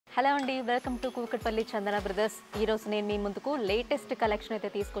Hello అండి, welcome to Kukatpally Chandana brothers. ఈరోజు నేను మీ ముందుకు లేటెస్ట్ కలెక్షన్ అయితే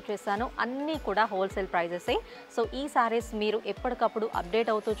తీసుకొచ్చేసాను. అన్నీ కూడా హోల్సేల్ ప్రైజెసే. సో ఈ సారీస్ మీరు ఎప్పటికప్పుడు అప్డేట్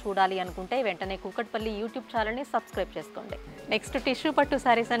అవుతూ చూడాలి అనుకుంటే వెంటనే కూకట్పల్లి యూట్యూబ్ ఛానల్ని సబ్స్క్రైబ్ చేసుకోండి. నెక్స్ట్ టిష్యూ పట్టు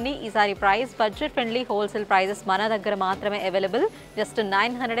సారీస్ అండి. ఈ sorry price budget friendly wholesale prices మన దగ్గర మాత్రమే available. Just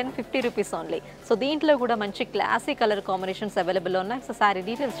 950 rupees only. So దీంట్లో కూడా మంచి క్లాసీ కలర్ కాంబినేషన్స్ అవైలబుల్ ఉన్నాయి. సో సారీ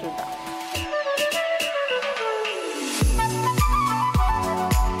డీటెయిల్స్ చూద్దాం.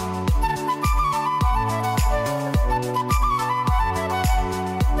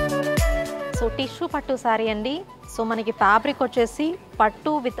 సో టిష్యూ పట్టు సారీ అండి. సో మనకి ఫ్యాబ్రిక్ వచ్చేసి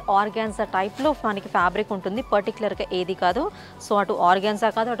పట్టు విత్ ఆర్గాన్జా టైప్లో మనకి ఫ్యాబ్రిక్ ఉంటుంది. పర్టికులర్గా ఏది కాదు. సో అటు ఆర్గాన్జా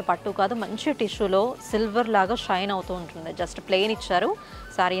కాదు, అటు పట్టు కాదు, మంచి టిష్యూలో సిల్వర్ లాగా షైన్ అవుతూ ఉంటుంది. జస్ట్ ప్లెయిన్ ఇచ్చారు.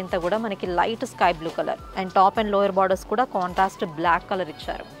 సారీ అంతా కూడా మనకి light sky blue colour and top and lower borders కూడా కాంట్రాస్ట్ బ్లాక్ కలర్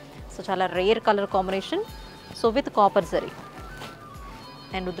ఇచ్చారు. సో చాలా rare colour combination. So with copper zari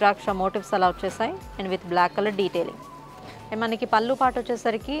and rudraksha motifs అలా వచ్చేసాయి and with black colour detailing. And మనకి పళ్ళు పాటు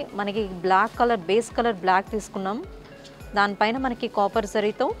వచ్చేసరికి మనకి black colour base colour black తీసుకున్నాం. దానిపైన మనకి కాపర్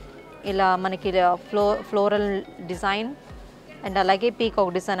జరీతో ఇలా మనకి ఫ్లోరల్ డిజైన్ అండ్ అలాగే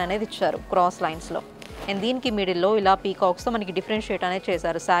పీకాక్ డిజైన్ అనేది ఇచ్చారు క్రాస్ లైన్స్లో. అండ్ దీనికి మిడిల్లో ఇలా పీకాక్స్తో మనకి డిఫరెన్షియేట్ అనేది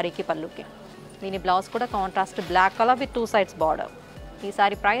చేశారు శారీకి పళ్ళుకి. దీని బ్లౌజ్ కూడా contrast black colour with 2 sides border. ఈ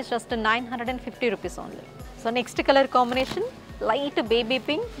sorry price just 950 rupees only. So next colour combination light baby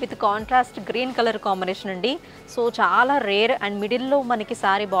pink with contrast green colour combination అండి. సో చాలా రేర్ అండ్ మిడిల్లో మనకి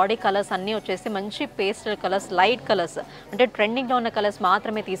సారీ బాడీ కలర్స్ అన్నీ వచ్చేసి మంచి పేస్టల్ కలర్స్, లైట్ కలర్స్, అంటే ట్రెండింగ్లో ఉన్న కలర్స్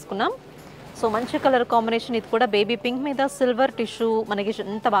మాత్రమే తీసుకున్నాం. సో మంచి కలర్ కాంబినేషన్. ఇది కూడా బేబీ పింక్ మీద సిల్వర్ టిష్యూ మనకి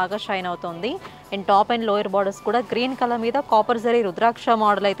ఎంత బాగా షైన్ అవుతుంది. And top and lower borders కూడా గ్రీన్ కలర్ మీద కాపర్ జరీ రుద్రాక్ష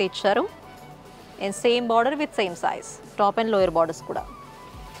మోడల్ అయితే ఇచ్చారు. And same border with same size top and lower borders కూడా.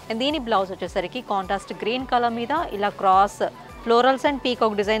 అండ్ దీని బ్లౌజ్ వచ్చేసరికి కాంట్రాస్ట్ గ్రీన్ కలర్ మీద ఇలా క్రాస్ ఫ్లోరల్స్ అండ్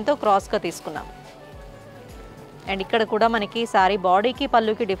పీకాక్ డిజైన్తో క్రాస్గా తీసుకున్నాం. అండ్ ఇక్కడ కూడా మనకి సారీ బాడీకి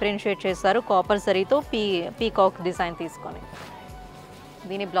పళ్ళుకి డిఫరెన్షియేట్ చేశారు కాపర్ జరీతో పీకాక్ డిజైన్ తీసుకొని.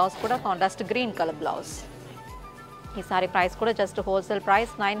 దీని బ్లౌజ్ కూడా కాంట్రాస్ట్ గ్రీన్ కలర్ బ్లౌజ్. ఈ సారీ ప్రైస్ కూడా just wholesale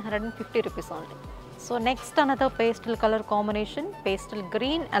price 950 rupees only. So next another pastel colour combination, pastel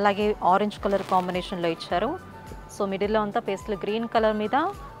green అలాగే ఆరెంజ్ కలర్ కాంబినేషన్లో ఇచ్చారు. సో మిడిల్లో అంతా పేస్టల్ గ్రీన్ కలర్ మీద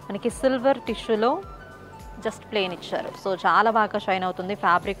మనకి సిల్వర్ టిష్యూలో జస్ట్ ప్లెయిన్ ఇచ్చారు. సో చాలా బాగా షైన్ అవుతుంది.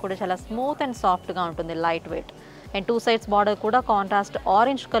 ఫ్యాబ్రిక్ కూడా చాలా స్మూత్ అండ్ సాఫ్ట్గా ఉంటుంది, light weight. And 2 sides border కూడా కాంట్రాస్ట్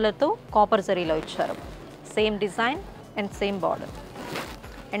ఆరెంజ్ కలర్తో కాపర్ జరీలో ఇచ్చారు. Same design and same border.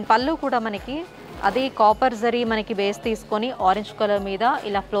 And పళ్ళు కూడా మనకి అది కాపర్ జరీ మనకి బేస్ తీసుకొని ఆరెంజ్ కలర్ మీద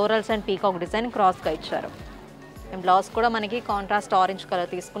ఇలా ఫ్లోరల్స్ అండ్ పీకాక్ డిజైన్ క్రాస్గా ఇచ్చారు. అండ్ బ్లౌజ్ కూడా మనకి కాంట్రాస్ట్ ఆరెంజ్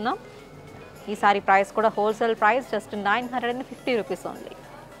కలర్ తీసుకున్నాం. ఈ సారీ ప్రైస్ కూడా wholesale price just 950 rupees only.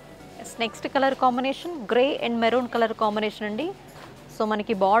 Next colour combination grey and maroon colour combination అండి. సో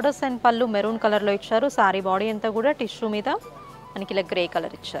మనకి బార్డర్స్ అండ్ పళ్ళు మెరూన్ కలర్లో ఇచ్చారు. సారీ బాడీ అంతా కూడా టిష్యూ మీద మనకి ఇలా గ్రే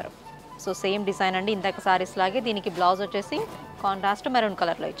కలర్ ఇచ్చారు. సో సేమ్ డిజైన్ అండి ఇందాక సారీస్ లాగే. దీనికి బ్లౌజ్ వచ్చేసి కాంట్రాస్ట్ మెరూన్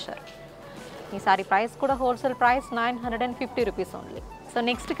కలర్లో ఇచ్చారు. ఈ సారీ ప్రైస్ కూడా wholesale price 950 rupees only. So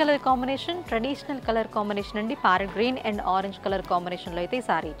next colour combination traditional colour combination అండి. Parrot green and orange colour కాంబినేషన్లో అయితే ఈ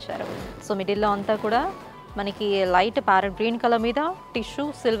సారీ ఇచ్చారు. సో మిడిల్లో అంతా కూడా మనకి లైట్ ప్యారెట్ గ్రీన్ కలర్ మీద టిష్యూ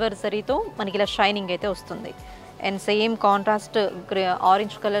సిల్వర్ జరీతో మనకి ఇలా షైనింగ్ అయితే వస్తుంది. అండ్ సేమ్ కాంట్రాస్ట్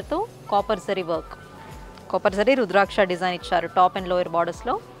ఆరెంజ్ కలర్తో copper zari work, copper zari రుద్రాక్ష డిజైన్ ఇచ్చారు టాప్ అండ్ లోయర్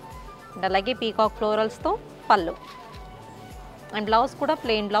బార్డర్స్లో. అండ్ అలాగే పీకాక్ ఫ్లోరల్స్తో పళ్ళు. అండ్ బ్లౌజ్ కూడా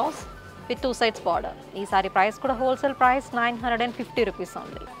plain blouse with 2 sides border. ఈ సారీ ప్రైస్ కూడా wholesale price 950 rupees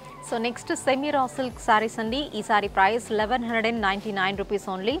only. So next semi raw silk saris అండి. ఈ sorry price 1199 rupees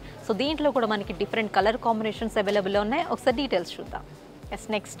only. So దీంట్లో కూడా మనకి డిఫరెంట్ కలర్ కాంబినేషన్స్ అవైలబుల్ ఉన్నాయి. ఒకసారి డీటెయిల్స్ చూద్దాం.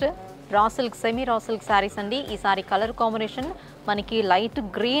 Next raw silk semi raw silk saris అండి. ఈ సారీ కలర్ కాంబినేషన్ మనకి లైట్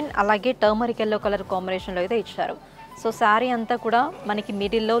గ్రీన్ అలాగే టర్మరిక్ ఎల్లో కలర్ కాంబినేషన్లో అయితే ఇచ్చారు. సో సారీ అంతా కూడా మనకి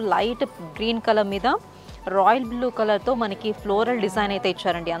మిడిల్లో లైట్ గ్రీన్ కలర్ మీద రాయల్ బ్లూ కలర్తో మనకి ఫ్లోరల్ డిజైన్ అయితే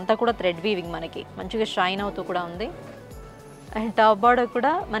ఇచ్చారండి. అంతా కూడా థ్రెడ్ వీవింగ్ మనకి మంచిగా షైన్ అవుతూ కూడా ఉంది. అండ్ టాప్ బార్డర్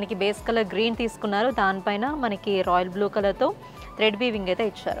కూడా మనకి బేస్ కలర్ గ్రీన్ తీసుకున్నారు. దానిపైన మనకి రాయల్ బ్లూ కలర్తో థ్రెడ్ వీవింగ్ అయితే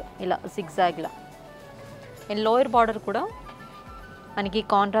ఇచ్చారు ఇలా జిగ్జాగ్లా. అండ్ లోయర్ బార్డర్ కూడా మనకి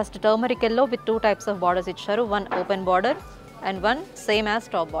contrast turmeric yellow with 2 types of borders ఇచ్చారు. 1 open border and 1 same as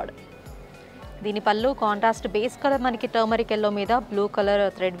top border. దీని పళ్ళు కాంట్రాస్ట్ బేస్ కలర్ మనకి టర్మరిక్ ఎల్లో మీద బ్లూ కలర్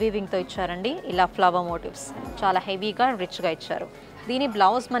థ్రెడ్ వీవింగ్తో ఇచ్చారండి. ఇలా ఫ్లవర్ మోటివ్స్ చాలా హెవీగా రిచ్గా ఇచ్చారు. దీని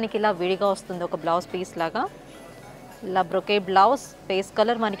బ్లౌజ్ మనకి ఇలా విడిగా వస్తుంది, ఒక బ్లౌజ్ పీస్ లాగా. ఇలా బ్రొకే బ్లౌజ్ బేస్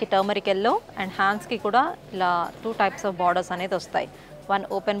కలర్ మనకి టర్మరిక్ ఎల్లో అండ్ హ్యాండ్స్కి కూడా ఇలా 2 types ఆఫ్ బార్డర్స్ అనేది వస్తాయి. 1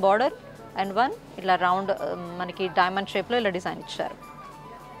 ఓపెన్ బార్డర్ అండ్ 1 ఇలా రౌండ్ మనకి డైమండ్ షేప్లో ఇలా డిజైన్ ఇచ్చారు.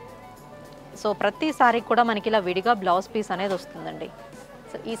 సో ప్రతి సారీ కూడా మనకి ఇలా విడిగా బ్లౌజ్ పీస్ అనేది వస్తుందండి.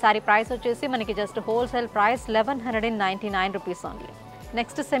 సో ఈ సారీ ప్రైస్ వచ్చేసి మనకి just wholesale price 1199 rupees only.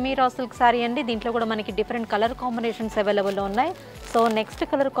 Next semi raw silk sorry అండి. దీంట్లో కూడా మనకి డిఫరెంట్ కలర్ కాంబినేషన్స్ అవైలబుల్లో ఉన్నాయి. So next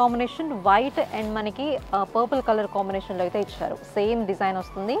colour combination white and మనకి పర్పుల్ కలర్ కాంబినేషన్లో అయితే ఇచ్చారు. సేమ్ డిజైన్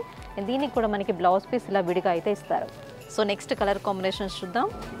వస్తుంది. దీనికి కూడా మనకి బ్లౌజ్ పీస్ ఇలా విడిగా అయితే ఇస్తారు. సో నెక్స్ట్ కలర్ కాంబినేషన్స్ చూద్దాం.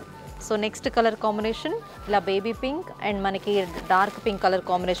 సో నెక్స్ట్ కలర్ కాంబినేషన్ ఇలా బేబీ పింక్ అండ్ మనకి డార్క్ పింక్ కలర్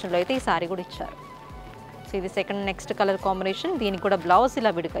కాంబినేషన్లో అయితే ఈ సారీ కూడా ఇచ్చారు. సో ఇది సెకండ్ నెక్స్ట్ కలర్ కాంబినేషన్. దీనికి కూడా బ్లౌజ్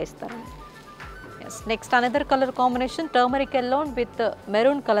ఇలా విడిగా ఇస్తారు. Next another colour combination turmeric yellow with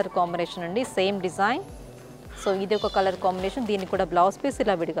maroon colour combination అండి. Same design. సో ఇది ఒక కలర్ కాంబినేషన్. దీనికి కూడా బ్లౌజ్ పీస్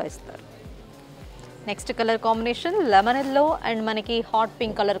ఇలా విడిగా ఇస్తారు. Next colour combination lemon yellow and మనకి హాట్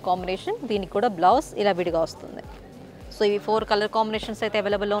పింక్ కలర్ కాంబినేషన్. దీనికి కూడా బ్లౌజ్ ఇలా విడిగా వస్తుంది. సో ఇవి 4 కలర్ కాంబినేషన్స్ అయితే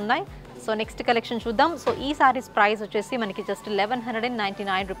అవైలబుల్లో ఉన్నాయి. సో నెక్స్ట్ కలెక్షన్ చూద్దాం. సో ఈ సారీస్ ప్రైస్ వచ్చేసి మనకి జస్ట్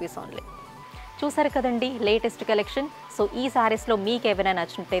 1199 రూపీస్ ఓన్లీ. చూసారు కదండి లేటెస్ట్ కలెక్షన్. సో ఈ సారీస్లో మీకు ఏమైనా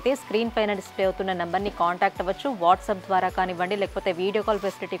నచ్చినట్లయితే స్క్రీన్ పైన డిస్ప్లే అవుతున్న నెంబర్ని కాంటాక్ట్ అవ్వచ్చు. వాట్సాప్ ద్వారా కానివ్వండి, లేకపోతే వీడియో కాల్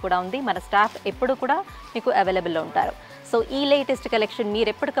ఫెసిలిటీ కూడా ఉంది. మన స్టాఫ్ ఎప్పుడు కూడా మీకు అవైలబుల్లో ఉంటారు. సో ఈ లేటెస్ట్ కలెక్షన్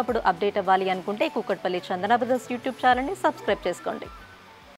మీరు ఎప్పటికప్పుడు అప్డేట్ అవ్వాలి అనుకుంటే కూకట్పల్లి చందన బ్రదర్స్ యూట్యూబ్ ఛానల్ని సబ్స్క్రైబ్ చేసుకోండి.